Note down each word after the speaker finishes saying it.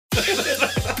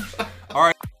All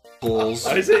right, fools.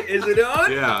 Is it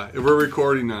on? Yeah, we're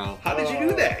recording now. How did you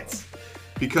do that?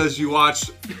 Because you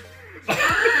watched...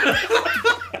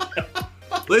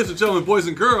 Ladies and gentlemen, boys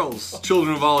and girls,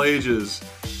 children of all ages,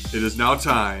 it is now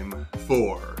time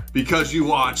for Because You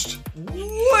Watched...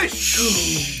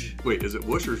 Whoosh! Wait, is it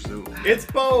whoosh or zoom? It's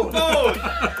both.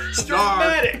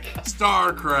 Dramatic.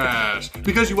 Starcrash.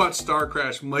 Because you watched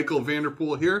Starcrash, Michael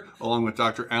Vanderpool here, along with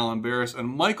Dr. Alan Barris and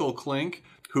Michael Klink,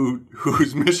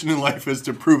 whose mission in life is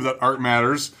to prove that art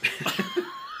matters.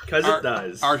 Because it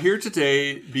does. Are here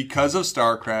today because of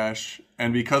Starcrash,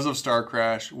 and because of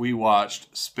Starcrash, we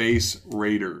watched Space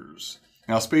Raiders.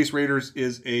 Now, Space Raiders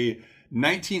is a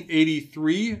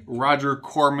 1983 Roger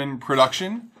Corman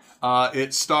production.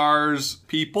 It stars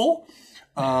people.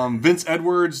 Vince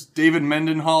Edwards, David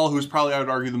Mendenhall, who's probably, I would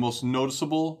argue, the most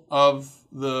noticeable of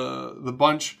the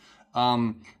bunch.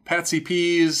 Patsy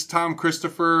Pease, Tom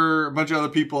Christopher, a bunch of other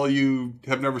people you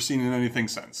have never seen in anything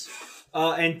since.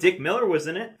 And Dick Miller was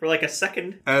in it for like a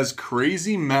second. As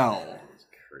Crazy Mel.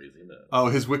 Oh,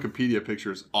 his Wikipedia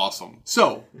picture is awesome.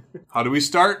 So, how do we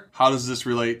start? How does this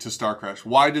relate to Starcrash?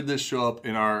 Why did this show up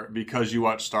in our Because You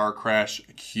Watched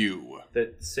Starcrash queue?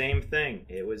 The same thing.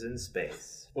 It was in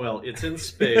space. Well, it's in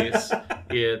space.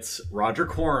 It's Roger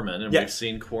Corman, and we've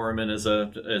seen Corman as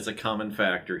a common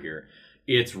factor here.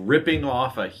 It's ripping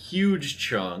off a huge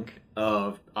chunk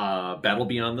of Battle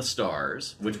Beyond the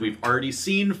Stars, which we've already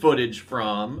seen footage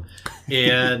from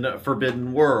in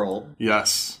Forbidden World.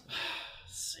 Yes.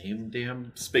 Same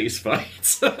damn space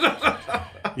fights.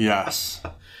 Yes.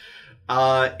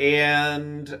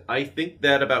 And I think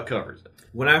that about covers it.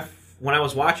 When I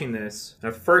was watching this,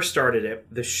 when I first started it,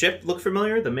 the ship looked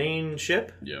familiar, the main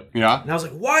ship. Yep. Yeah. And I was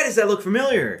like, why does that look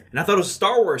familiar? And I thought it was a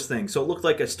Star Wars thing, so it looked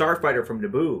like a starfighter from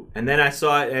Naboo. And then I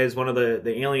saw it as one of the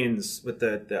aliens with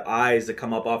the eyes that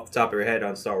come up off the top of your head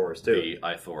on Star Wars, too. The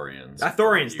Ithorians.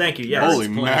 Ithorians, thank you, yes. Holy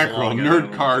mackerel,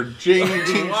 nerd card.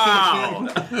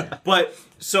 Wow. But...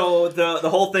 So the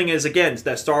whole thing is, again, it's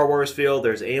that Star Wars feel.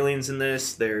 There's aliens in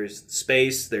this. There's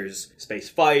space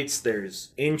fights. There's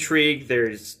intrigue.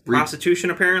 There's prostitution,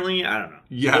 apparently. I don't know.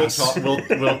 Yes.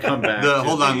 We'll come back.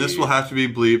 Hold on, this will have to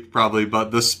be bleeped probably,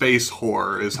 but the space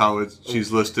whore is how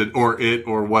she's listed, or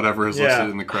whatever is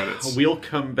listed in the credits. We'll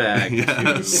come back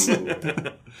Yes.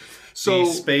 to So,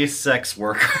 the space sex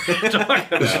worker.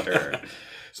 Talk about her.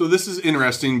 So this is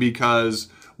interesting because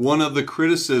one of the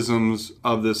criticisms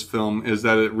of this film is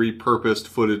that it repurposed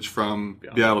footage from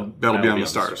Battle Beyond the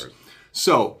Stars.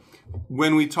 So,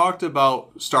 when we talked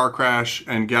about Starcrash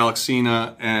and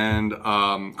Galaxina and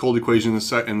Cold Equation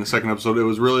in the second episode, it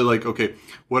was really like, okay,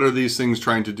 what are these things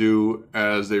trying to do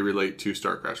as they relate to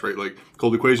Starcrash, right? Like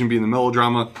Cold Equation being the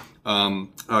melodrama,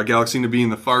 Galaxina being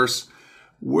the farce.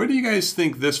 Where do you guys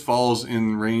think this falls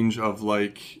in range of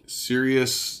like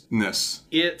seriousness?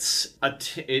 It's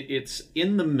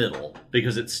in the middle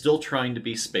because it's still trying to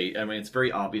be space. I mean, it's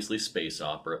very obviously space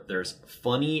opera. There's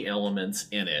funny elements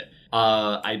in it.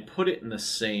 I'd put it in the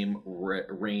same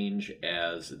range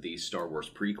as the Star Wars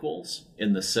prequels,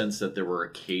 in the sense that there were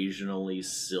occasionally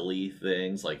silly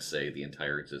things, like, say, the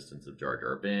entire existence of Jar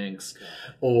Jar Binks,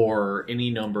 or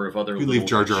any number of other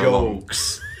little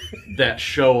jokes that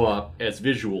show up as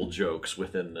visual jokes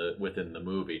within the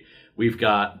movie. We've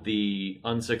got the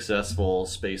unsuccessful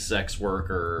space sex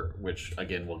worker, which,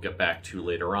 again, we'll get back to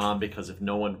later on, because if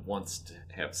no one wants to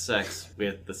have sex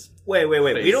with this... Wait.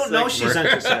 We don't know she's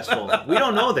unsuccessful. We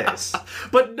don't know this.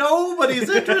 But nobody's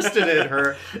interested in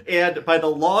her. And by the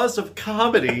laws of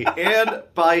comedy and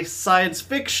by science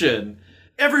fiction,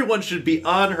 everyone should be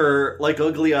on her like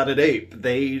Ugly on an Ape.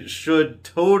 They should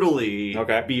totally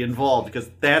be involved, because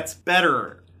that's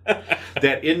better.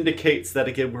 That indicates that,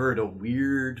 again, we're in a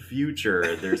weird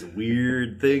future. There's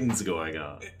weird things going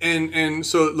on. And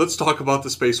so let's talk about the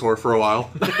space whore for a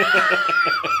while.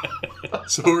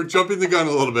 So we're jumping the gun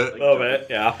a little bit. A little bit,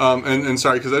 yeah. And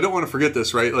sorry, because I don't want to forget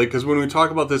this, right? Like, because when we talk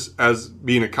about this as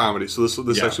being a comedy, so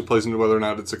this actually plays into whether or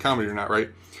not it's a comedy or not, right?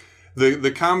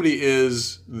 The comedy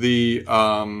is the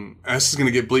this is going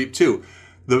to get bleeped too.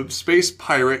 The space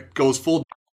pirate goes full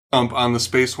dump on the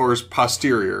space whore's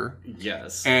posterior.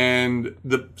 Yes. And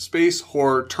the space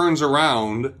whore turns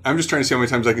around. I'm just trying to see how many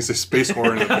times I can say space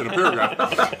whore in a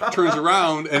paragraph. Turns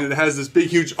around, and it has this big,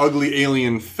 huge, ugly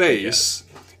alien face. Yes.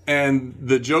 And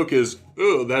the joke is,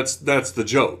 oh, that's the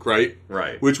joke, right?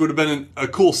 Right. Which would have been a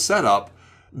cool setup.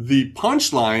 The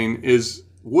punchline is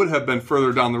would have been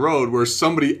further down the road where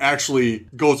somebody actually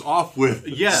goes off with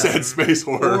said space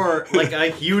horror. Or like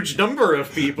a huge number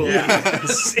of people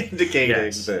indicating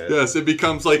this. Yes, it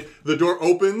becomes like the door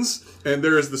opens and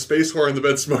there is the space horror in the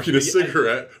bed smoking a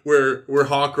cigarette where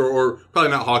Hawk, or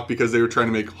probably not Hawk because they were trying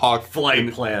to make Hawk...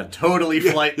 Flight plan. Totally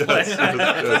flight plan.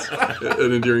 Yes,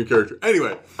 an endearing character.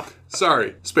 Anyway,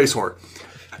 sorry, space horror.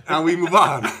 Now we move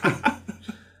on.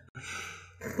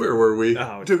 Where were we?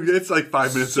 Oh, dude, it's like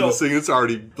 5 minutes into this thing. It's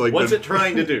already like... What's it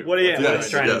trying to do? What it's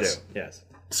trying to do? Yes.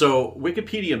 So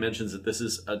Wikipedia mentions that this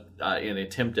is an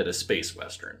attempt at a space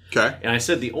western. Okay. And I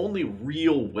said the only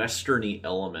real westerny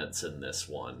elements in this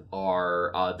one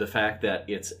are the fact that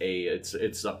it's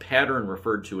a pattern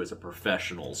referred to as a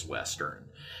professionals western,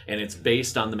 and it's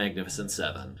based on the Magnificent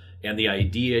Seven. And the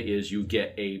idea is you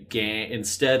get a gang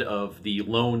instead of the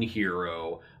lone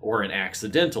hero or an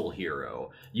accidental hero.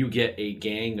 You get a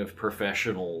gang of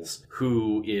professionals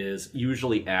who is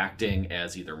usually acting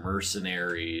as either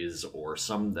mercenaries or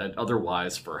some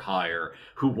otherwise for hire,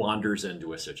 who wanders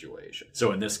into a situation.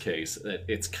 So in this case,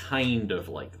 it's kind of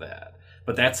like that.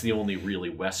 But that's the only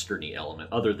really westerny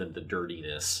element, other than the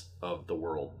dirtiness of the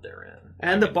world they're in.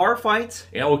 And the bar fights?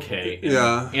 Okay.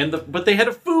 Yeah. But they had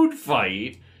a food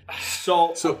fight.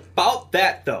 So about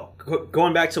that, though,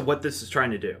 going back to what this is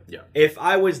trying to do. Yeah. If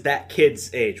I was that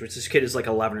kid's age, which this kid is like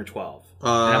 11 or 12, and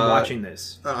I'm watching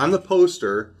this. On the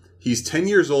poster, he's 10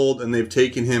 years old, and they've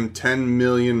taken him 10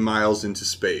 million miles into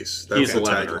space. That's he's the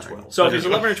 11 tagline. or 12. So if he's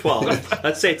 11 or 12,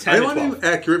 let's say 10 I or want 12. to be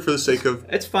accurate for the sake of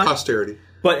posterity.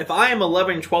 But if I am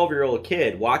 11, 12-year-old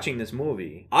kid watching this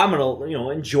movie, I'm going to,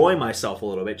 enjoy myself a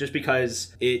little bit just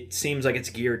because it seems like it's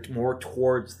geared more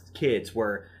towards kids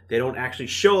where they don't actually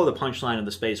show the punchline of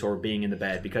the space horror being in the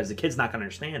bed because the kid's not going to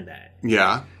understand that.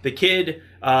 Yeah. The kid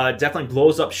definitely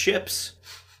blows up ships,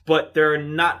 but there are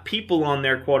not people on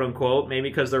there, quote unquote, maybe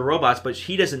because they're robots, but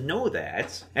he doesn't know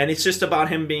that. And it's just about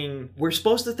him being, we're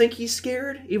supposed to think he's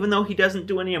scared, even though he doesn't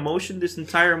do any emotion this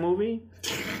entire movie.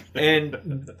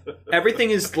 And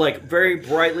everything is like very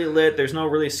brightly lit. There's no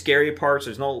really scary parts.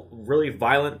 There's no really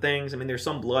violent things. I mean, there's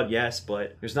some blood, yes,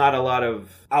 but there's not a lot of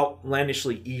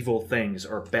outlandishly evil things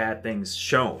or bad things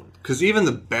shown. Because even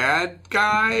the bad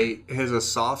guy has a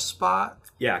soft spot.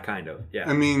 Yeah, kind of. Yeah.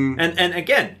 I mean... And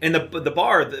again, in the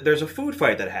bar, there's a food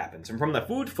fight that happens. And from the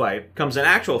food fight comes an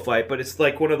actual fight, but it's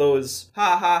like one of those,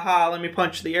 ha, ha, ha, let me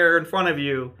punch the air in front of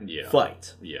you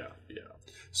fight. Yeah.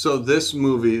 So this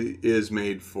movie is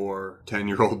made for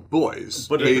 10-year-old boys.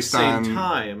 But at the same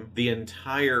time, the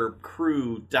entire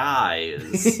crew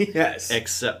dies. Yes.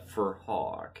 Except for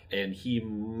Hawk. And he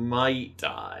might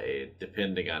die,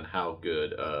 depending on how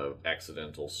good an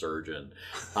accidental surgeon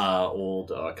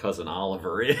old cousin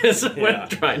Oliver is when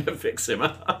trying to fix him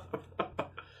up.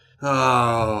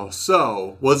 Oh,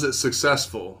 so was it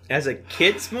successul? As a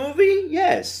kid's movie?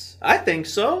 Yes. I think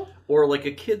so. Or like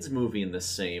a kid's movie in the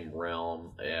same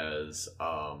realm as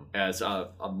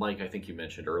Mike, I think you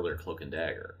mentioned earlier, Cloak and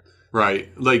Dagger. Right.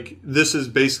 Like, this is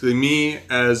basically me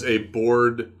as a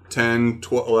bored 10,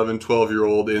 12, 11,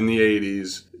 12-year-old in the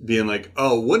 80s being like,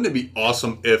 oh, wouldn't it be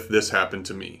awesome if this happened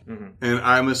to me? Mm-hmm. And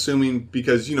I'm assuming,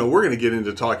 because, we're going to get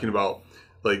into talking about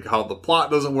like how the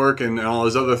plot doesn't work and all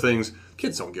those other things.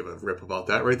 Kids don't give a rip about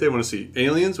that, right? They want to see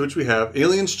aliens, which we have.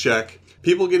 Aliens, check.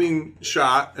 People getting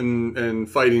shot and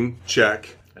fighting,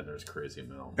 check. And there's Crazy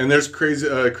Mel. And there's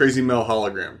Crazy Mel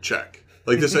hologram, check.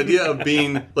 Like this idea of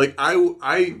being like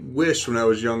I wish when I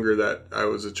was younger that I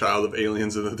was a child of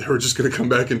aliens and that they were just going to come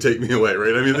back and take me away,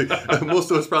 right? I mean, like,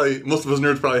 most of us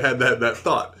nerds probably had that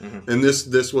thought, and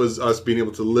this was us being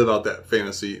able to live out that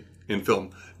fantasy in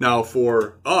film. Now,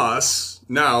 for us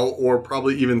now, or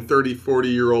probably even 30,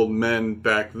 40-year-old men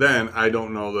back then, I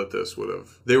don't know that this would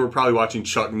have. They were probably watching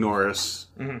Chuck Norris.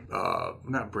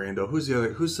 Not Brando. Who's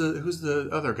the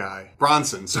other guy?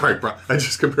 Bronson. Sorry, I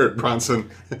just compared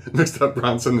Bronson. Mixed up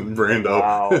Bronson and Brando.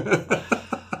 Wow.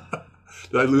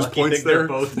 Did I lose points there? They're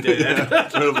both dead. Yeah,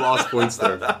 I would have lost points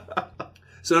there.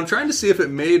 So I'm trying to see if it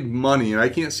made money, and I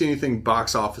can't see anything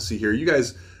box office-y here. You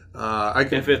guys...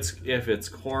 If it's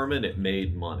Corman, it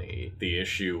made money. The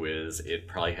issue is it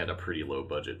probably had a pretty low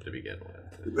budget to begin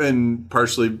with, and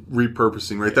partially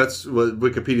repurposing. Right, that's what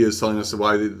Wikipedia is telling us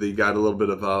why they got a little bit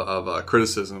of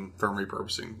criticism from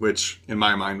repurposing, which in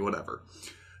my mind, whatever.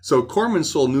 So Corman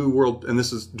sold New World, and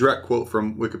this is direct quote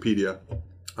from Wikipedia.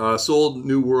 Sold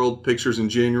New World Pictures in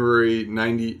January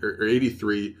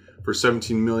 83 for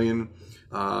 $17 million.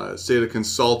 Stayed a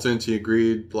consultant, he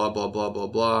agreed, blah, blah, blah, blah,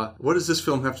 blah. What does this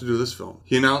film have to do with this film?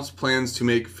 He announced plans to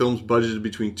make films budgeted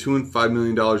between $2 and $5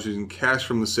 million using cash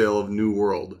from the sale of New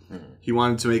World. he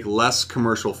wanted to make less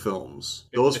commercial films.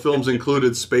 Those films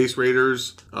included Space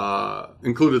Raiders,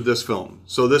 included this film.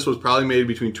 So this was probably made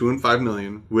between $2 and $5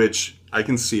 million, which I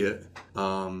can see it.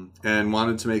 And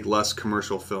wanted to make less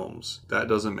commercial films. That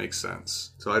doesn't make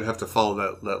sense. So I'd have to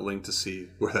follow that link to see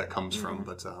where that comes from.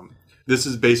 But this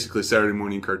is basically Saturday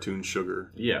morning cartoon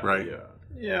sugar. Yeah. Right? Yeah.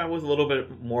 Yeah, with a little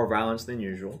bit more violence than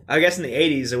usual. I guess in the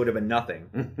 80s it would have been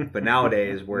nothing. But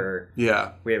nowadays we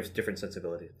have different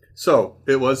sensibilities. So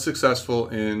it was successful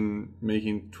in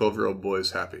making 12-year-old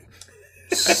boys happy.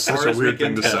 Such a weird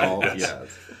thing to say.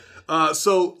 Yes.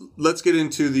 So let's get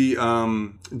into the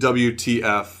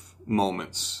WTF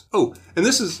moments. Oh, and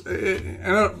this is,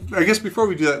 I guess before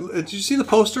we do that, did you see the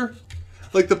poster?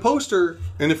 Like the poster,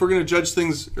 and if we're going to judge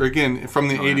things, or again, from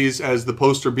the 80s as the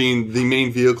poster being the main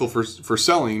vehicle for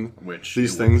selling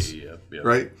these things,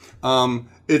 right?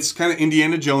 It's kind of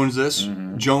Indiana Jones-ish,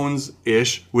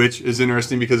 Jones-ish, which is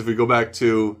interesting because if we go back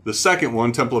to the second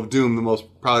one, Temple of Doom, the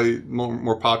probably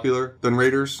more popular than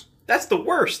Raiders. That's the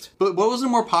worst. But what was it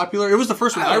more popular? It was the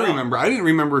first one I remember. I didn't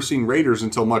remember seeing Raiders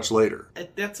until much later.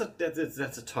 That's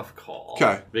a tough call.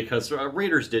 Okay. Because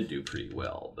Raiders did do pretty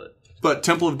well, But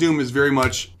Temple of Doom is very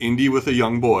much indie with a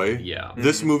young boy. Yeah.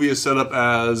 This movie is set up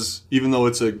as, even though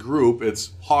it's a group,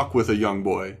 it's Hawk with a young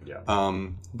boy. Yeah.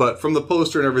 But from the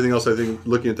poster and everything else, I think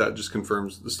looking at that just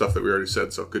confirms the stuff that we already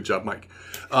said. So good job, Mike.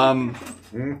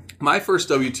 My first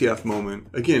WTF moment,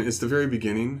 again, it's the very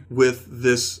beginning with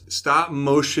this stop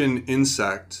motion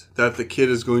insect that the kid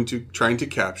is trying to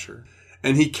capture.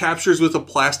 And he captures with a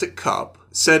plastic cup.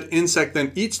 Said insect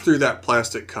then eats through that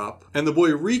plastic cup, and the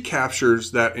boy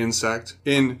recaptures that insect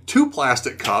in 2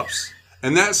 plastic cups,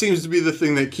 and that seems to be the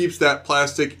thing that keeps that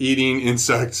plastic eating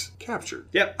insect captured.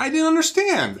 Yep. I didn't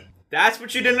understand. That's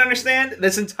what you didn't understand?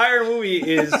 This entire movie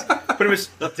is pretty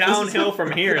much downhill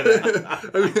from here.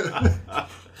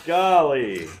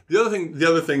 Golly. The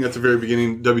other thing at the very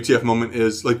beginning, WTF moment,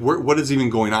 is like, what is even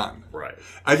going on? Right.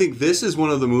 I think this is one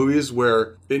of the movies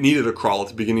where it needed a crawl at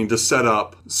the beginning to set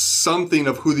up something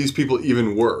of who these people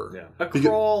even were. Yeah. A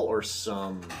crawl or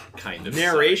some kind of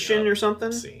narration or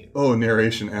something? Scene. Oh,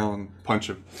 narration. Alan, punch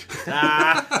him.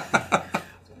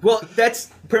 Well,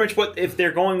 that's pretty much what, if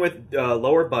they're going with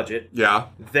lower budget,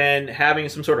 then having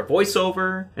some sort of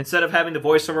voiceover, instead of having the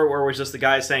voiceover where it was just the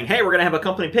guy saying, hey, we're going to have a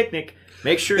company picnic,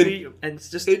 make sure and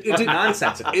it's just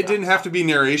nonsensical. It didn't have to be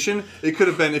narration. It could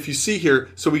have been, if you see here,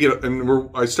 so we get,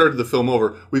 I started the film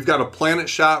over, we've got a planet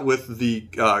shot with the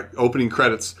opening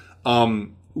credits.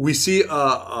 We see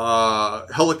a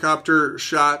helicopter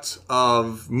shot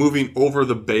of moving over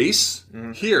the base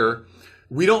here.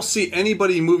 We don't see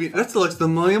anybody moving. That's like the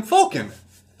Millennium Falcon.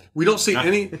 We don't see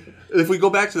any. If we go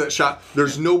back to that shot,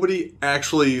 there's nobody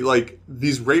actually, like,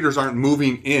 these raiders aren't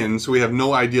moving in, so we have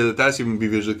no idea that that's even be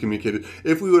visually communicated.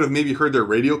 If we would have maybe heard their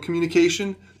radio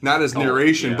communication, not as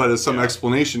narration, but as some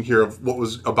explanation here of what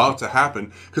was about to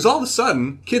happen. Because all of a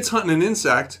sudden, kids hunting an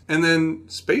insect, and then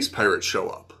space pirates show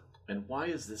up. And why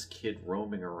is this kid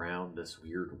roaming around this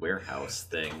weird warehouse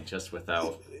thing just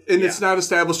without... And it's not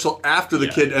established till after the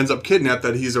kid ends up kidnapped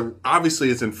that he's obviously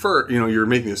it's inferred, you're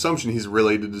making the assumption he's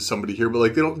related to somebody here, but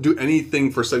like they don't do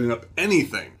anything for setting up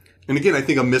anything. And again, I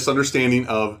think a misunderstanding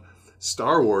of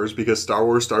Star Wars, because Star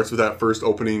Wars starts with that first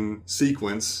opening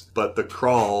sequence, but the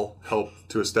crawl helped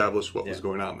to establish what was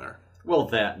going on there. Well,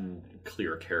 that and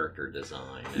clear character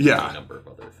design and a number of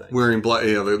other things. Wearing black,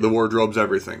 the wardrobes,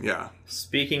 everything,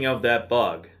 Speaking of that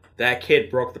bug, that kid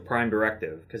broke the Prime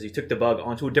Directive because he took the bug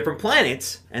onto a different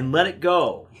planet and let it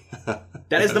go.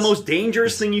 That is the most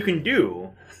dangerous thing you can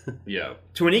do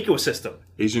to an ecosystem.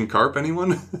 Asian carp,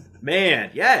 anyone?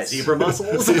 Man, yes. Zebra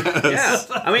mussels? Yes.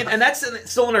 Yeah. I mean, and that's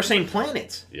still on our same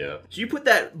planet. Yeah. So you put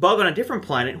that bug on a different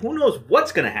planet, who knows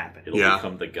what's going to happen? It'll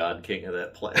become the god king of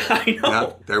that planet. I know.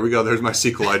 Yeah, there we go. There's my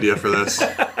sequel idea for this.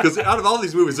 Because out of all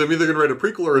these movies, I'm either going to write a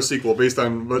prequel or a sequel based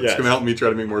on what's going to help me try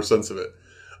to make more sense of it.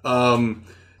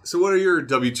 So what are your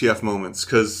WTF moments?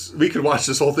 Because we could watch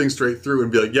this whole thing straight through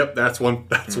and be like, yep, that's one,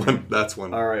 that's one, that's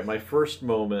one. All right, my first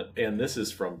moment, and this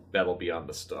is from Battle Beyond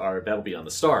the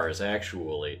Stars,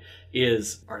 actually,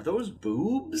 is, are those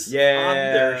boobs on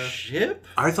their ship?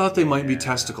 I thought they might be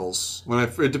testicles.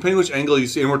 Depending which angle you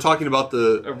see, and we're talking about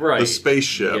the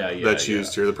spaceship that's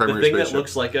used here, the primary spaceship. The thing that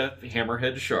looks like a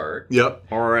hammerhead shark. Yep.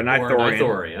 Or an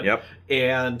Ithorian. Yep.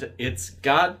 And it's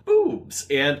got boobs.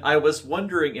 And I was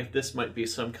wondering if this might be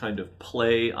some kind of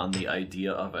play on the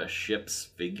idea of a ship's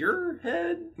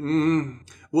figurehead.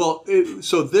 Well,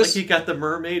 so this... Like you got the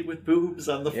mermaid with boobs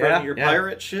on the front of your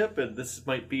pirate ship, and this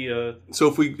might be a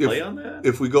play on that?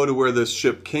 If we go to where this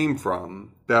ship came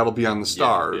from, Battle Beyond the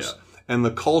Stars, and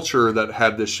the culture that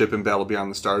had this ship in Battle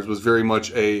Beyond the Stars was very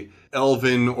much a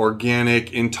elven,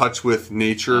 organic, in touch with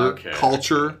nature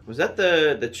culture. Was that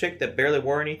the chick that barely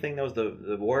wore anything? That was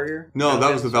the warrior? No,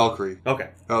 that was the Valkyrie. Okay.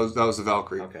 That was the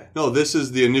Valkyrie. Okay. No, this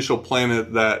is the initial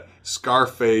planet that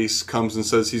Scarface comes and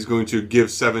says he's going to give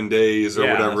 7 days or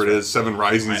whatever it is, 7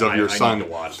 risings of your sun. Need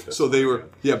to watch this. So they were,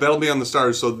 Battle Beyond the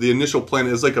Stars. So the initial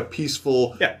planet is like a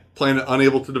peaceful planet,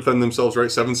 unable to defend themselves,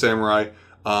 right? 7 samurai.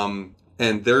 And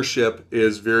their ship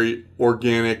is very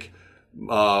organic.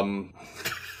 I'm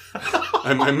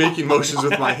making motions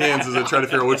with my hands as I try to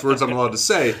figure out which words I'm allowed to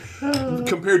say.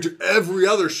 Compared to every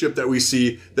other ship that we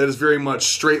see that is very much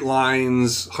straight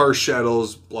lines, harsh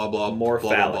shadows, blah, blah, more blah,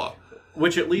 phallic. blah, blah.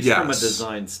 Which, at least from a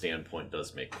design standpoint,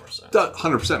 does make more sense. That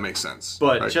 100% makes sense.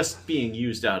 But just being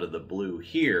used out of the blue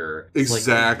here...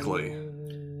 Exactly.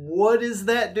 What is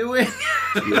that doing?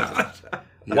 Yeah.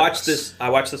 I watched this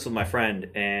with my friend,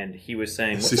 and he was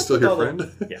saying... Is he still your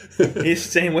friend? Yeah. He's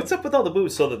saying, what's up with all the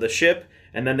boobs? So that the ship,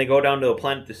 and then they go down to a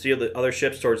planet to see the other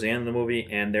ships towards the end of the movie,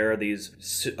 and there are these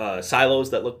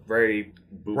silos that look very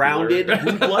rounded,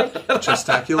 boob-like.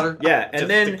 Chestacular? Yeah, and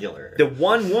then the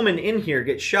one woman in here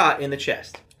gets shot in the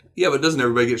chest. Yeah, but doesn't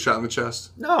everybody get shot in the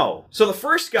chest? No. So the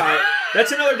first guy,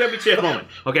 that's another WTF moment,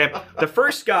 okay? The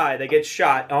first guy that gets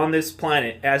shot on this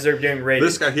planet as they're doing raiding.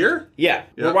 This guy here? Yeah.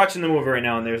 We're watching the movie right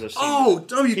now, and there's a scene. Oh,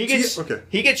 WTF.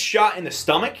 He gets shot in the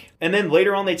stomach, and then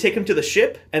later on they take him to the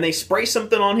ship, and they spray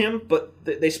something on him, but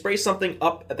they spray something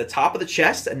up at the top of the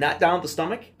chest and not down at the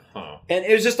stomach. Huh. And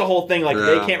it was just the whole thing, like,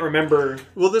 they can't remember.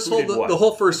 Well, the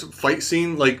whole first fight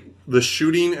scene, like, the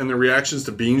shooting and the reactions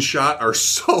to being shot are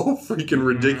so freaking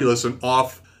ridiculous and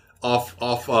off.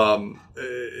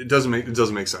 It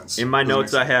doesn't make sense. In my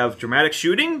notes, I have dramatic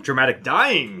shooting, dramatic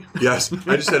dying. Yes,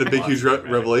 I just had a big, huge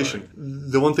revelation.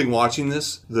 The one thing watching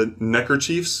this, the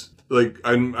neckerchiefs. Like,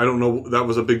 I don't know, that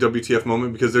was a big WTF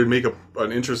moment because they make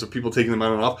an interest of people taking them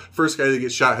on and off. First guy that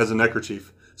gets shot has a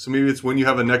neckerchief. So maybe it's when you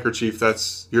have a neckerchief,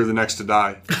 you're the next to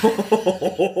die.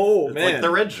 Oh, man. Like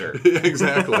the red shirt.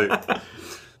 Exactly.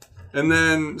 And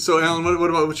then, so Alan,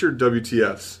 what's your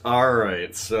WTFs? All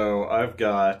right, so I've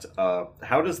got,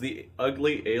 how does the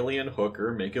ugly alien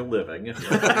hooker make a living if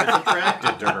no one is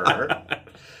attracted to her?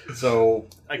 So,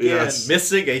 again,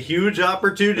 missing a huge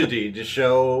opportunity to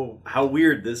show how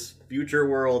weird this future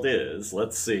world is.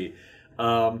 Let's see.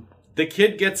 The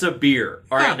kid gets a beer.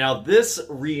 All right, now this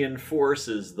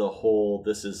reinforces the whole,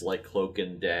 this is like Cloak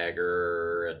and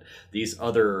Dagger and these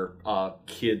other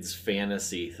kids'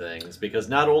 fantasy things. Because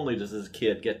not only does this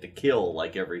kid get to kill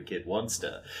like every kid wants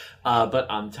to, but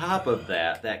on top of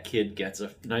that, that kid gets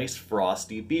a nice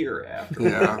frosty beer after.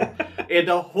 Yeah. And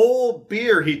a whole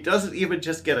beer, he doesn't even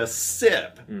just get a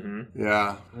sip. Mm-hmm.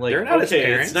 Yeah. Like, they're not his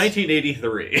parents. It's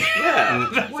 1983.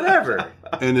 Yeah, whatever.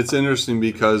 And it's interesting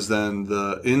because then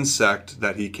the insect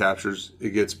that he captures, it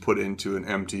gets put into an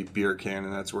empty beer can,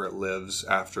 and that's where it lives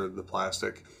after the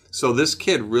plastic. So this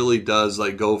kid really does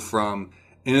like go from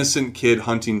innocent kid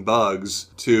hunting bugs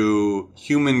to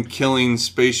human killing,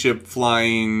 spaceship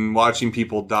flying, watching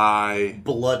people die,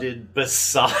 blooded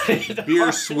beside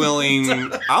beer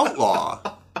swilling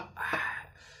outlaw.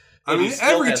 I mean,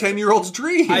 every 10-year-old's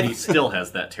dream. He still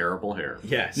has that terrible hair.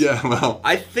 Yes. Yeah, well.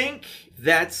 I think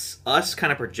that's us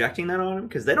kind of projecting that on him,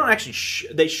 because they don't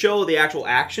actually they show the actual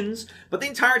actions, but the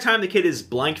entire time the kid is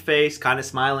blank faced, kind of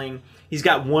smiling. He's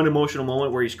got one emotional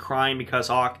moment where he's crying because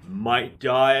Hawk might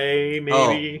die,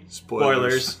 maybe. Oh,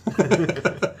 spoilers.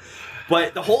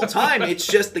 But the whole time, it's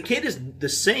just the kid is the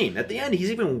same. At the end,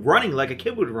 he's even running like a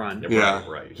kid would run. Yeah.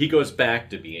 Right. He goes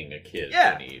back to being a kid.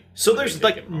 Yeah. So there's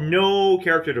like no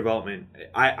character development.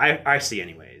 I see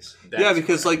anyways. Yeah,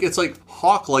 because like it's like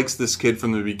Hawk likes this kid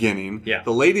from the beginning. Yeah.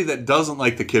 The lady that doesn't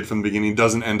like the kid from the beginning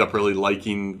doesn't end up really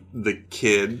liking the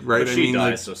kid, right? But she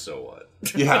dies, so what?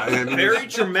 Yeah, I mean, very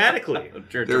dramatically.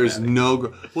 There is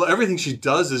no. Well, everything she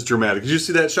does is dramatic. Did you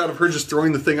see that shot of her just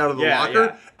throwing the thing out of the locker?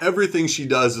 Yeah. Everything she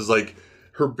does is like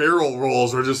her barrel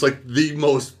rolls are just like the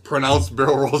most pronounced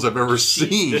barrel rolls I've ever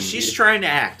seen. She's trying to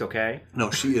act, okay?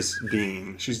 No, she is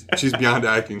being. She's beyond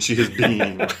acting. She is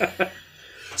being.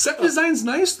 Set design's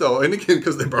nice though, and again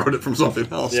because they borrowed it from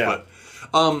something else. Yeah. But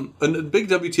a big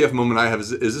WTF moment I have is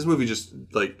this movie just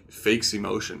like fakes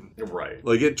emotion. Right.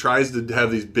 Like it tries to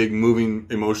have these big moving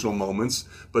emotional moments,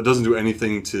 but doesn't do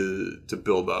anything to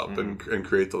build up and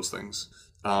create those things.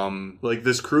 Like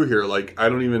this crew here, like I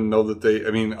don't even know that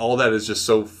I mean, all that is just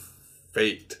so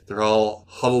faked. They're all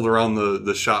huddled around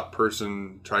the shop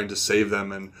person trying to save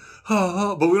them, and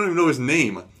but we don't even know his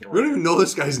name. Right. We don't even know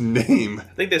this guy's name.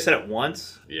 I think they said it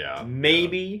once. Yeah.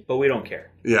 Maybe, but we don't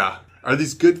care. Yeah. Are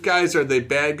these good guys? Are they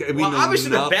bad guys? Well,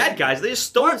 obviously they're bad guys. They just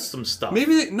stole some stuff.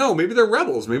 Maybe they're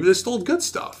rebels. Maybe they stole good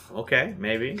stuff. Okay,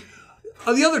 maybe.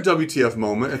 The other WTF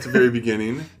moment at the very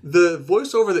beginning, the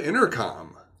voice over the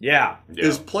intercom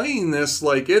is playing this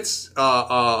like it's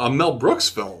a Mel Brooks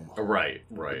film. Right.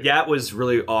 Yeah, it was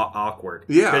really awkward.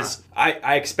 Yeah. Because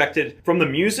I expected from the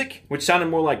music, which sounded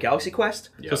more like Galaxy Quest,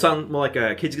 so it sounded more like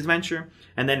a kid's adventure.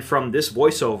 And then from this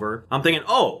voiceover, I'm thinking,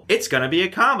 oh, it's going to be a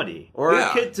comedy or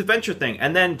a kid's adventure thing.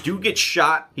 And then dude gets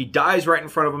shot. He dies right in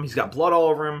front of him. He's got blood all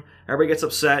over him. Everybody gets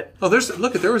upset. Oh,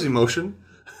 there was emotion.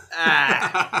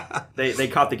 They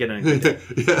caught the kid in a good day.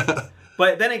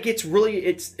 But then it gets really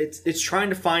it's trying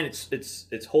to find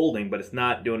its holding, but it's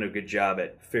not doing a good job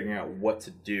at figuring out what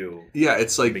to do. Yeah,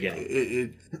 it's like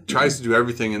it tries to do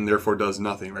everything and therefore does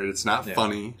nothing, right? It's not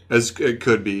funny as it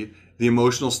could be. The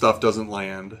emotional stuff doesn't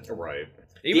land. Right.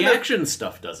 Even the action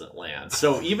stuff doesn't land.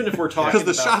 So even if we're talking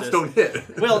because the shots don't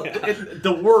hit. Well,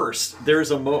 the worst,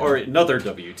 there's or another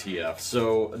WTF.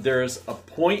 So there's a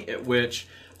point at which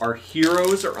our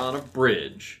heroes are on a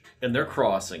bridge and they're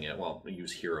crossing it. Well, we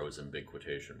use heroes in big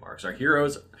quotation marks. Our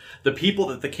heroes, the people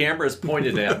that the camera is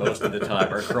pointed at most of the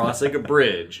time, are crossing a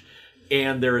bridge.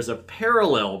 And there is a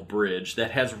parallel bridge that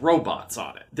has robots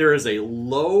on it. There is a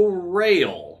low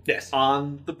rail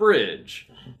on the bridge.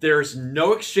 There's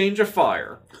no exchange of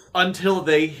fire until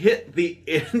they hit the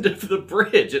end of the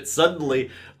bridge. It's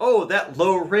suddenly, that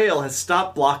low rail has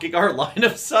stopped blocking our line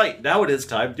of sight. Now it is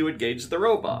time to engage the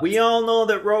robots. We all know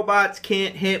that robots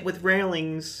can't hit with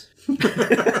railings.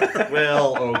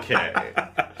 Well, okay.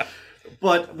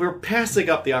 But we're passing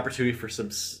up the opportunity for some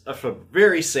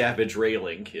very savage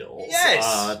railing kills.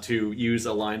 Yes! To use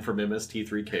a line from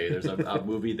MST3K, there's a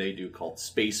movie they do called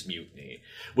Space Mutiny,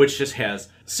 which just has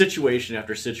situation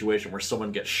after situation where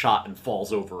someone gets shot and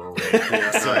falls over a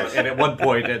railing. And at one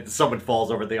point, someone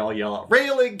falls over, they all yell out,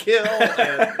 "Railing kill!"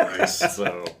 And Nice.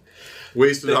 So...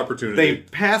 Wasted opportunity. They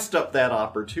passed up that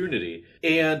opportunity.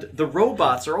 And the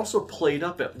robots are also played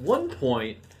up at one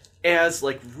point as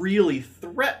like really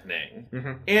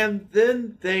threatening, and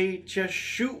then they just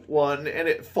shoot one and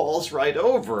it falls right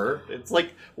over. It's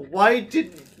like, why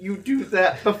didn't you do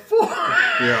that before?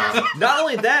 Yeah. Not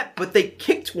only that, but they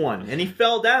kicked one and he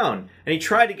fell down and he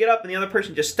tried to get up and the other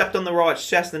person just stepped on the robot's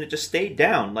chest and it just stayed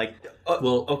down. Like,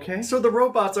 well, okay. So the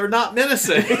robots are not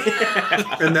menacing.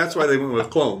 And that's why they went with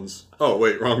clones. Oh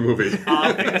wait, wrong movie.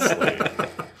 Obviously.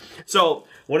 So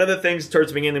one of the things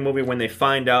towards the beginning of the movie when they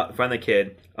find the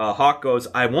kid, Hawk goes,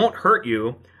 "I won't hurt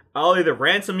you. I'll either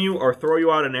ransom you or throw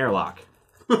you out an airlock."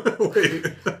 Wait.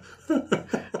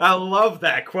 I love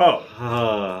that quote.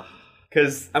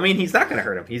 Because, he's not going to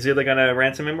hurt him. He's either going to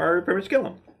ransom him or pretty much kill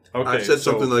him. Okay, I said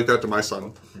something like that to my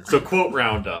son. So quote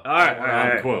roundup. All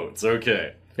right. Quotes.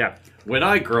 Okay. Yeah. When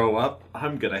I grow up,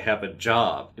 I'm going to have a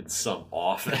job in some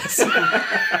office.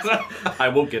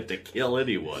 I won't get to kill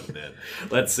anyone then.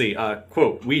 Let's see.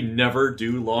 Quote, "We never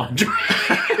do laundry."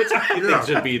 Which I think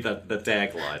should be the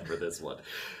tagline for this one.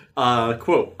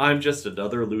 Quote, "I'm just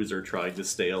another loser trying to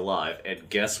stay alive. And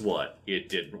guess what? It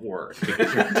didn't work.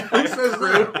 Because your entire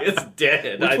crew is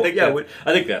dead." I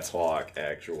think that's Hawk,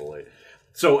 actually.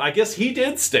 So I guess he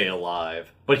did stay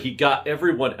alive, but he got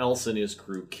everyone else in his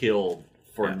crew killed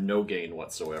for no gain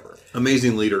whatsoever.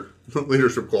 Amazing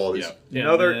leadership qualities.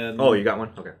 Yeah. You got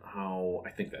one? Okay. I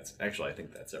think that's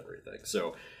everything.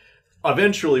 So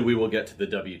eventually we will get to the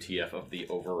WTF of the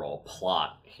overall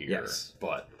plot here. Yes.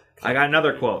 But I got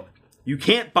another quote. "You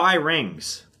can't buy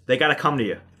rings. They got to come to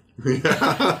you." And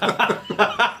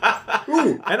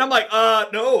I'm like,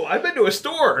 no, I've been to a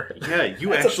store. Yeah,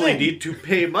 you actually need to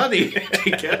pay money to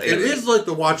get it. It is like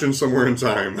the Watching Somewhere in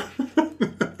Time.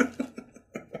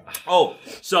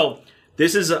 So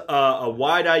this is a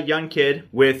wide-eyed young kid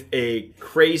with a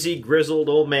crazy, grizzled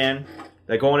old man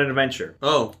that go on an adventure.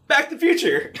 Oh. Back to the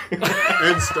Future.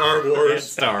 And Star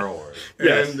Wars.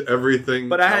 Yes. And everything.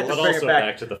 But I had to But bring also it back.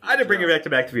 Back to the I had to bring it back to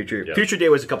Back to the Future. Yeah. Future Day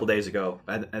was a couple days ago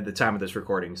at the time of this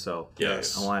recording, so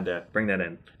Yes. I wanted to bring that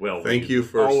in. Well, Thank you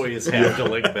for always have to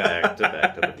link back to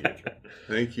Back to the Future.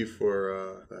 Thank you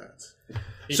for that.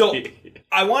 So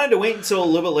I wanted to wait until a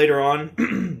little bit later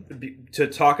on to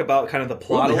talk about kind of the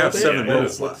plot. We only have 7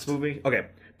 minutes with left. this movie. Okay,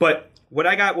 but what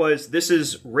I got was this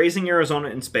is Raising Arizona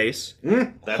in Space.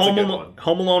 That's a good one.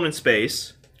 Home Alone in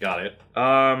Space. Got it.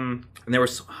 And there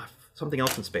was something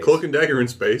else in space. Cloak and Dagger in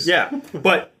space. Yeah,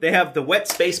 but they have the Wet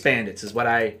Space Bandits. Is what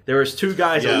there was 2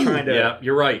 guys that were trying to. Yeah,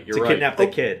 you're right. You're right. Kidnap the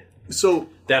kid. So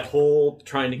that whole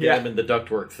trying to get him in the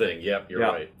ductwork thing. Yep, you're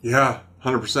right. Yeah,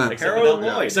 100%.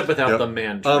 Except without the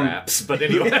man traps. But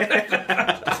anyway.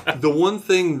 The one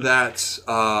thing that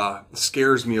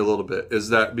scares me a little bit is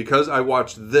that because I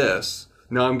watched this,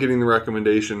 now I'm getting the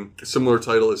recommendation. Similar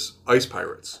title is Ice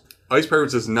Pirates. Ice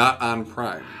Pirates is not on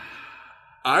Prime.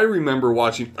 I remember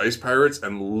watching Ice Pirates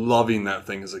and loving that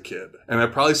thing as a kid. And I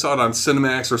probably saw it on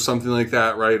Cinemax or something like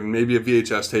that, right? And maybe a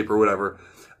VHS tape or whatever.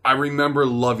 I remember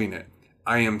loving it.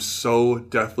 I am so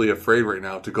deathly afraid right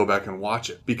now to go back and watch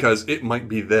it because it might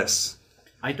be this.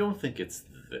 I don't think it's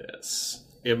this.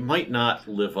 It might not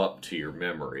live up to your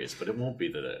memories, but it won't be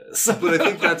this. But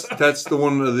I think that's the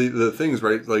one of the things,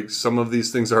 right? Like, some of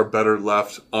these things are better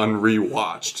left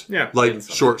unrewatched. Yeah. Like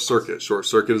Short Circuit. Short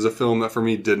Circuit is a film that for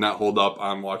me did not hold up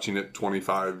on watching it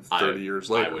 25, 30 years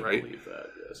later, I would right? believe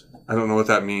that, yes. I don't know what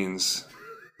that means.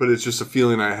 But it's just a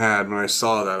feeling I had when I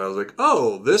saw that. I was like,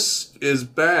 oh, this is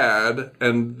bad,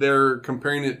 and they're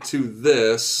comparing it to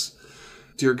this.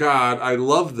 Dear God, I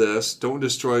love this. Don't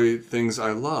destroy things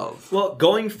I love. Well,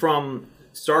 going from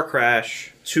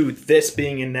Starcrash to this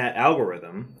being in that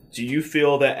algorithm, do you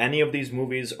feel that any of these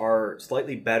movies are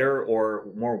slightly better or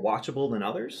more watchable than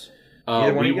others?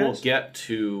 We will get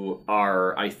to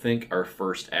I think our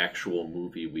first actual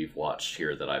movie we've watched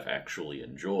here that I've actually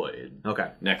enjoyed. Okay.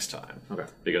 Next time. Okay.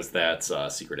 Because that's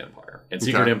Secret Empire. And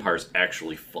Secret Empire is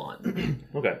actually fun.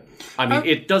 Okay. I mean,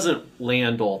 it doesn't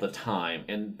land all the time,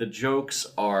 and the jokes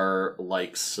are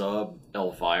like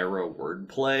sub-Elvira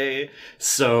wordplay,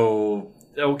 so...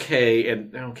 Okay, and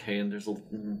there's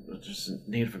just a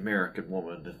Native American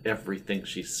woman, and everything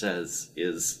she says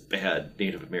is bad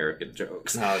Native American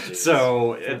jokes. Oh,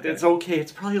 so it's okay.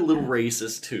 It's probably a little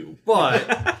racist too, but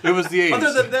It was the 80s.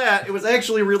 other than that, it was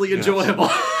actually really enjoyable.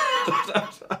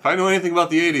 If I know anything about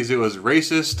the 80s, it was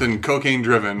racist and cocaine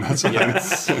driven. That's what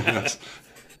yes.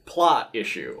 Plot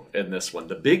issue in this one.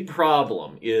 The big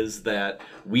problem is that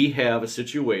we have a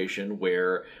situation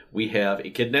where we have a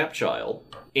kidnapped child,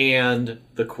 and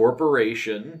the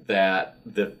corporation that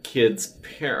the kid's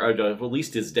parent, or at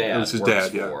least his dad, works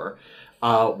for,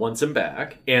 wants him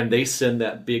back, and they send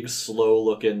that big,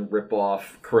 slow-looking,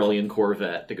 rip-off Corellian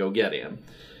Corvette to go get him.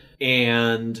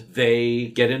 And they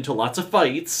get into lots of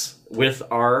fights with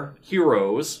our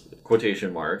heroes,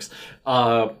 quotation marks,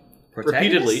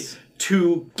 repeatedly,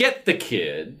 to get the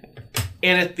kid.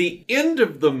 And at the end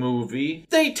of the movie,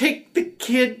 they take the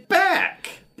kid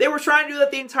back. They were trying to do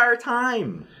that the entire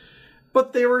time.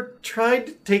 But they were trying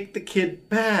to take the kid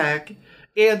back,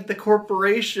 and the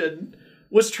corporation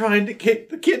was trying to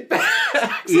get the kid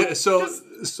back. So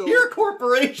your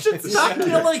corporation's not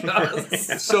killing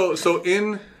us. So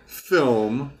in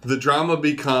film, the drama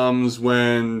becomes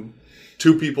when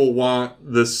two people want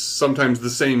sometimes the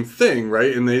same thing,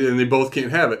 right? And they both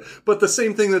can't have it. But the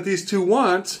same thing that these two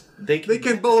want, they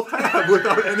can both have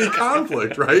without any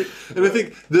conflict, right? And I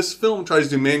think this film tries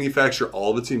to manufacture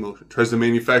all of its emotion, tries to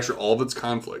manufacture all of its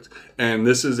conflict. And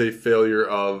this is a failure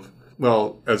of,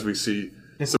 well, as we see,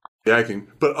 some acting,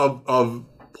 but of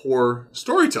poor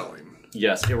storytelling.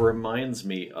 Yes, it reminds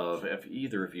me of, have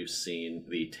either of you seen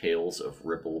the Tales of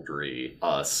Ribaldry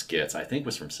skits? I think it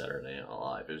was from Saturday Night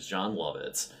Live. It was John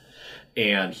Lovitz.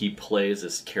 And he plays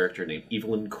this character named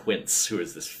Evelyn Quince, who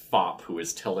is this fop who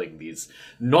is telling these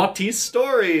naughty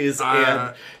stories.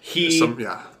 And he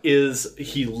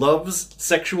loves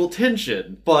sexual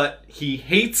tension, but he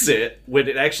hates it when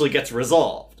it actually gets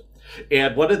resolved.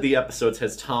 And one of the episodes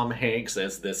has Tom Hanks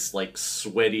as this, like,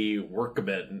 sweaty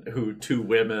workman who two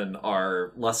women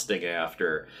are lusting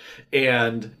after.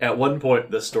 And at one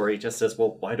point, the story just says,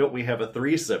 well, why don't we have a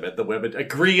threesome? And the women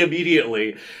agree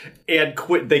immediately. And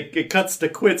it cuts to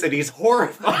Quince, and he's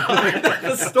horrified that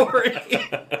the story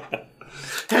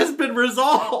has been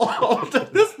resolved.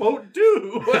 This won't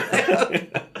do.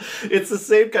 It's the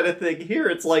same kind of thing here.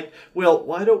 It's like, well,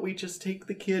 why don't we just take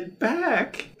the kid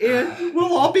back and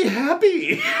we'll all be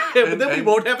happy. and then we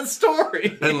won't have a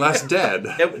story. And less dead.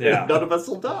 and none of us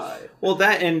will die. Well,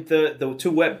 that and the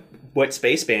two wet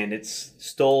space bandits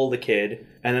stole the kid,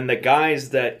 and then the guys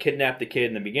that kidnapped the kid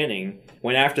in the beginning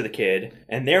went after the kid,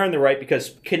 and they're in the right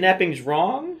because kidnapping's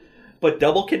wrong. But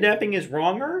double kidnapping is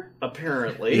wronger?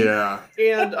 Apparently. Yeah.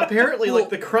 And apparently,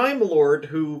 like, the crime lord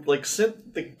who, like,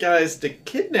 sent the guys to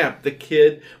kidnap the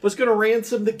kid was going to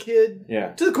ransom the kid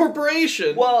to the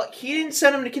corporation. Well, he didn't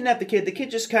send him to kidnap the kid. The kid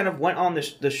just kind of went on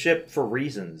the ship for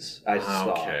reasons, I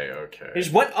saw. Okay. He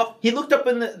just went up. He looked up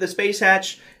in the space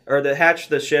hatch, or the hatch of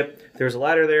the ship. There was a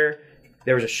ladder there.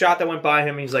 There was a shot that went by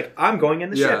him. And he's like, I'm going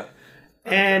in the ship.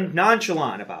 And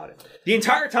nonchalant about it. The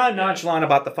entire time nonchalant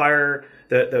about the fire...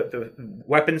 The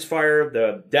weapons fire,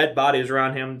 the dead bodies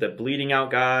around him, the bleeding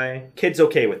out guy. Kid's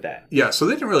okay with that. Yeah, so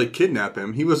they didn't really kidnap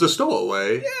him. He was a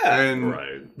stowaway. Yeah.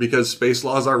 And because space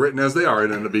laws are written as they are,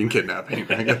 it ended up being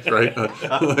kidnapping, I guess, right?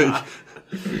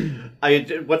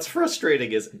 What's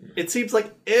frustrating is it seems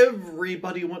like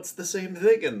everybody wants the same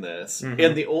thing in this. Mm-hmm.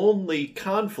 And the only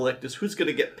conflict is who's going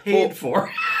to get paid for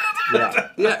it.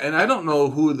 Yeah, and I don't know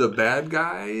who the bad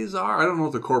guys are. I don't know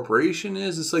what the corporation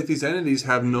is. It's like these entities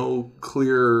have no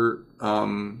clear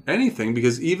anything,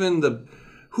 because even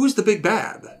who's the big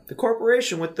bad? The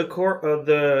corporation with the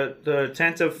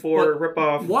Tantive 4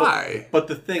 ripoff. Why? But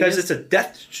the thing Because is, it's a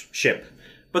death ship.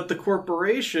 but the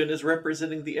corporation is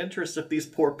representing the interests of these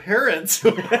poor parents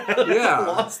who have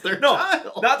lost their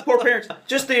child. Not the poor parents.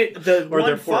 Just the Or one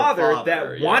their poor father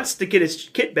that wants to get his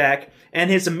kid back, and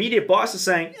his immediate boss is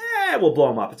saying, we'll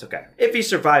blow him up. It's okay. If he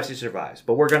survives, he survives.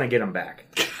 But we're going to get him back.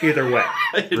 Either way.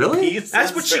 Really?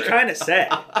 That's what she kind of said.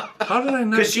 How did I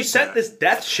not? Because she sent this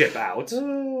death ship out.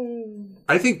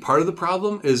 I think part of the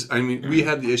problem is, we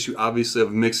had the issue, obviously,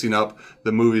 of mixing up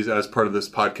the movies as part of this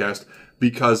podcast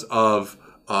because of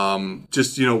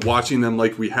just, watching them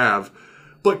like we have.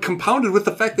 But compounded with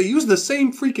the fact they use the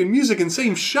same freaking music and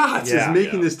same shots is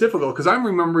making this difficult. Because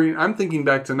I'm thinking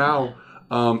back to now,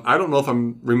 I don't know if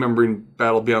I'm remembering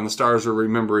Battle Beyond the Stars or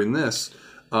remembering this.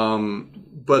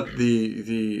 But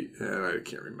I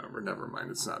can't remember. Never mind.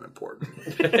 It's not important.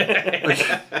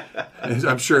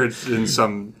 I'm sure it's in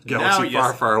some galaxy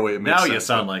far, far away. It makes now sense, you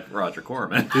sound like Roger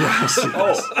Corman. Yes.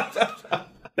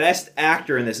 Best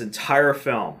actor in this entire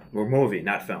film, or movie,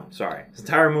 not film, sorry. This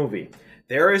entire movie.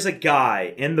 There is a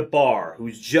guy in the bar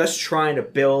who's just trying to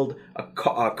build a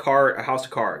house of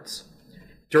cards.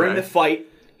 During the fight,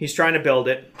 he's trying to build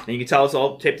it, and you can tell it's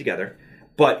all taped together.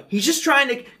 But he's just trying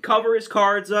to cover his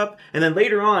cards up, and then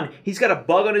later on, he's got a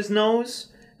bug on his nose,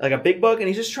 like a big bug, and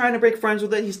he's just trying to break friends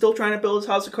with it. He's still trying to build his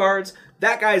house of cards.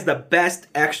 That guy is the best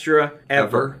extra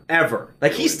ever.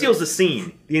 Like, he steals the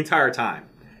scene the entire time.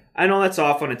 I know that's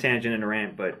off on a tangent and a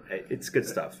rant, but it's good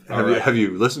stuff. Have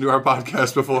you listened to our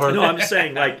podcast before? No, I'm just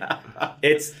saying, like,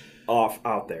 it's off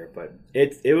out there, but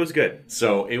it was good.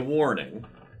 So, a warning.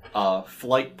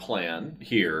 Flight Plan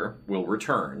here will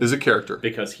return. Is a character.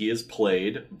 Because he is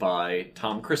played by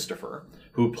Tom Christopher,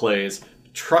 who plays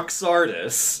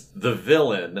Truxardus, the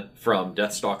villain from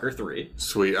Deathstalker 3.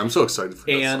 Sweet. I'm so excited for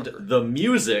Deathstalker. And the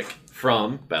music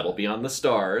from Battle Beyond the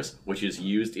Stars, which is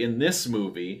used in this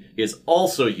movie, is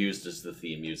also used as the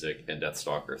theme music in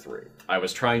Deathstalker 3. I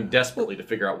was trying desperately to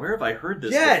figure out, where have I heard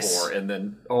this before? And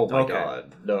then, oh my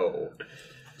god, no.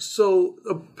 So,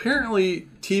 apparently,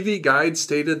 TV Guide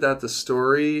stated that the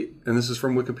story, and this is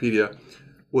from Wikipedia,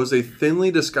 was a thinly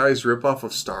disguised ripoff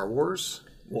of Star Wars.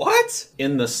 What?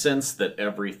 In the sense that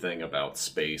everything about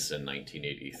space in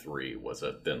 1983 was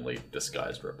a thinly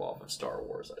disguised ripoff of Star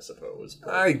Wars, I suppose.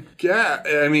 I guess.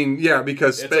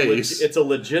 Because space. It's a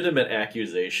legitimate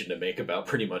accusation to make about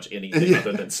pretty much anything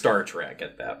other than Star Trek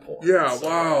at that point. Yeah, so.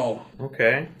 Wow.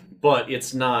 Okay. But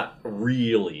it's not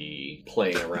really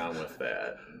playing around with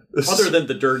that. Other than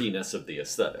the dirtiness of the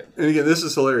aesthetic. And again, this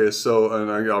is hilarious. So,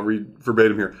 and I'll read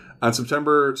verbatim here. On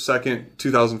September 2nd,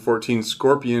 2014,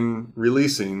 Scorpion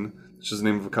Releasing, which is the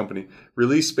name of a company,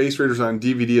 released Space Raiders on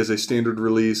DVD as a standard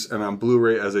release and on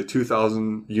Blu-ray as a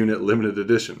 2,000-unit limited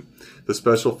edition. The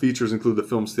special features include the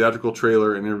film's theatrical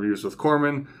trailer and interviews with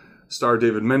Corman, star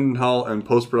David Mendenhall, and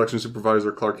post-production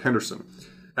supervisor Clark Henderson.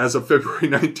 As of February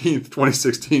 19th,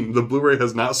 2016, the Blu-ray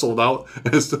has not sold out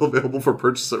and is still available for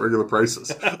purchase at regular prices.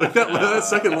 Like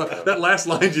that last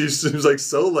line just seems like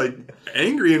so like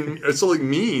angry and so like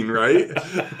mean, right?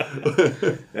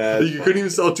 You couldn't even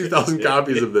sell 2,000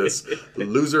 copies of this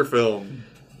loser film.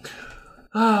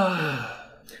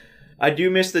 I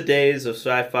do miss the days of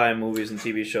sci-fi movies and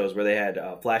TV shows where they had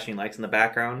flashing lights in the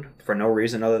background for no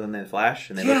reason other than they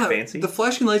flash and they look fancy. The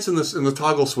flashing lights and the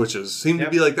toggle switches seem to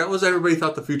be like that was everybody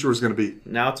thought the future was going to be.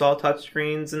 Now it's all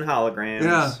touchscreens and holograms.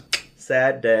 Yeah.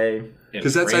 Sad day.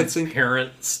 Because that's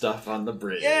transparent stuff on the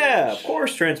bridge. Yeah, of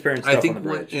course, transparent stuff on the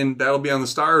bridge. I think in Battle Beyond the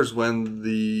Stars, when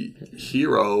the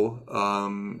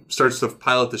hero starts to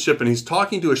pilot the ship, and he's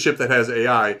talking to a ship that has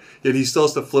AI, yet he still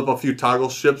has to flip a few toggle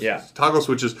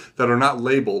switches that are not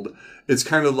labeled. It's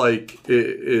kind of like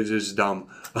it is dumb,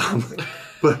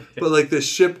 but like this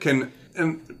ship can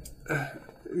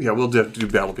we'll have to do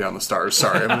Battle Beyond the Stars.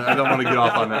 Sorry, I don't want to get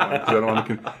off on that one because I don't want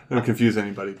to confuse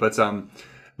anybody, but.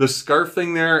 The scarf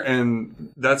thing there,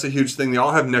 and that's a huge thing. They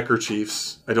all have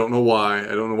neckerchiefs. I don't know why. I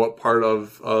don't know what part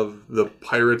of the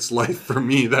pirate's life for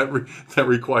me that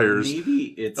requires.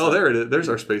 Maybe it's... there it is. There's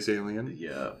our space alien.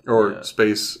 Yeah. Or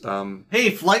space... Hey,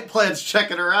 Flight Plan's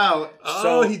checking her out.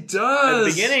 So he does. At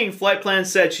the beginning, Flight Plan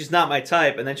said she's not my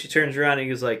type, and then she turns around and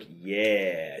he was like,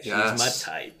 yeah, she's my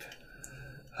type.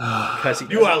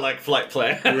 You are like Flight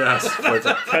Plan. Yes.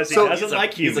 Because he doesn't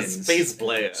like humans. He's a space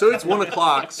player. So it's 1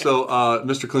 o'clock. So,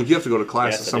 Mr. Klink, you have to go to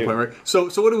class at some point, right? So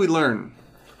what do we learn?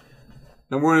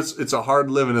 Number one, it's a hard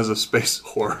living as a space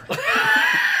whore.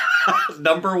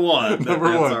 number one. Number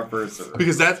That's one. our person.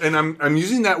 Because I'm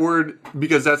using that word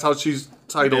because that's how she's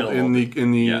titled in the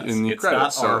It's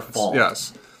credits. Not our fault.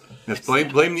 Yes. Blame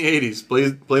the 80s.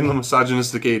 Blame the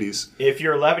misogynistic 80s. If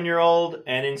you're 11-year-old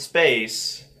and in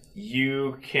space,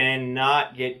 you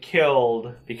cannot get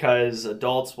killed because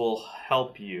adults will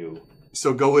help you.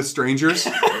 So go with strangers.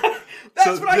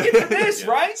 That's what I get from this,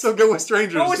 right? So go with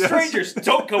strangers. Go with strangers.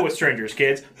 Don't go with strangers,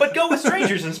 kids. But go with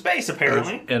strangers in space,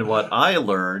 apparently. And what I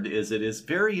learned is it is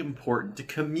very important to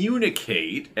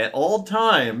communicate at all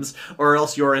times, or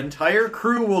else your entire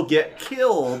crew will get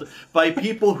killed by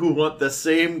people who want the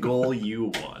same goal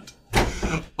you want.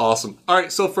 Awesome. All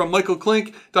right, so from Michael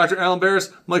Klink, Dr. Alan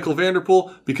Barris, Michael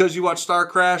Vanderpool, because you watched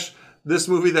Starcrash, this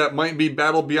movie that might be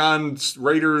Battle Beyond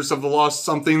Raiders of the Lost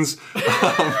Somethings,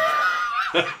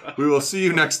 we will see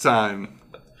you next time.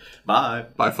 Bye.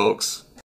 Bye, folks.